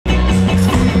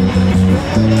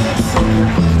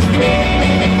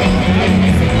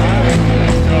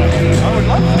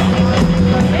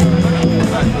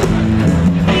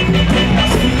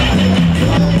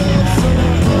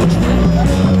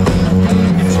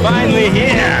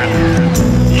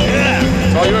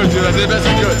all yours, dude. I did best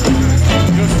I could.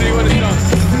 You'll see what it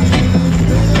does.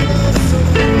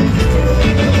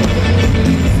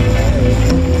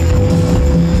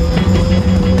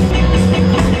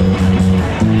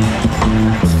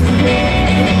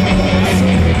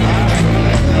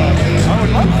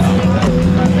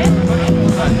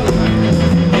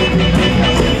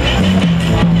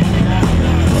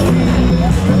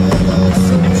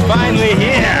 It's finally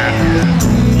here.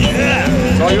 Yeah.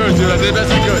 It's all yours, dude. I did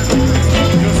best I could.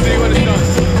 You'll see what it does.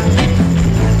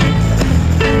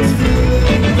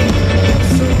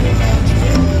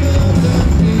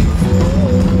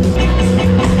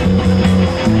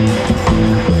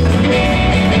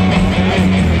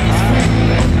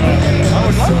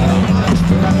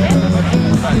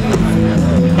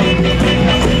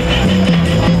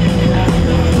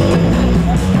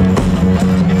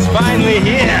 It's finally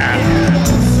here.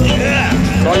 Yeah.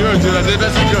 It's all yours, dude. I did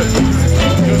best I could.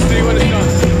 You'll see what it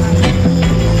does.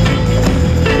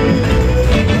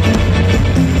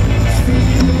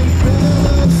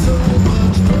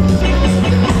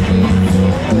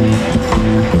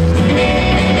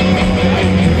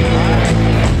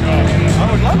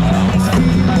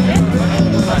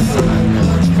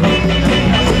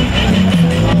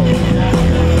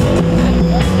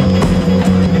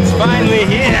 It's finally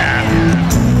here.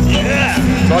 Yeah.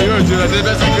 It's all yours, dude. I did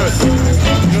best I could.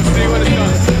 You'll see what it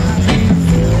does.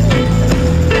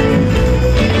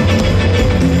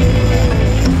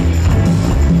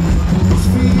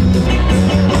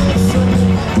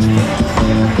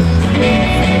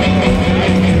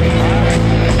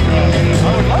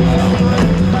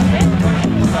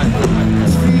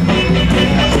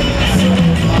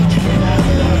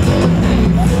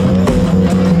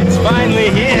 It's finally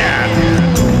here.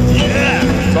 Yeah.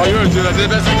 It's all yours, dude. I did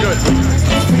best I could.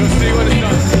 You'll see what it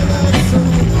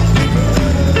does.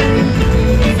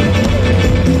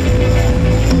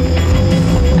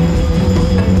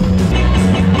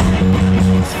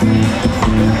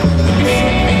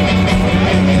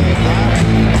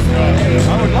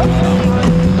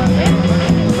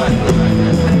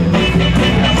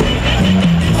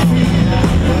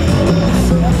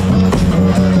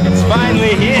 It's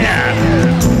finally here.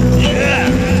 Yeah.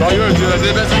 It's all yours, dude. I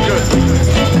did best I could.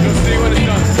 You'll see what it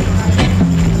does.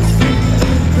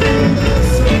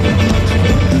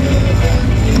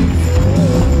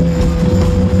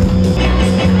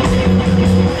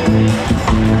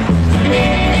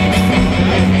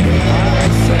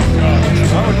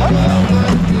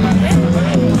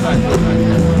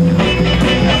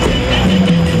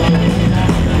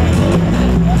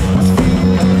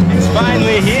 It's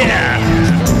finally here.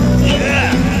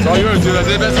 Yeah. It's all yours, dude. I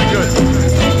did best I could.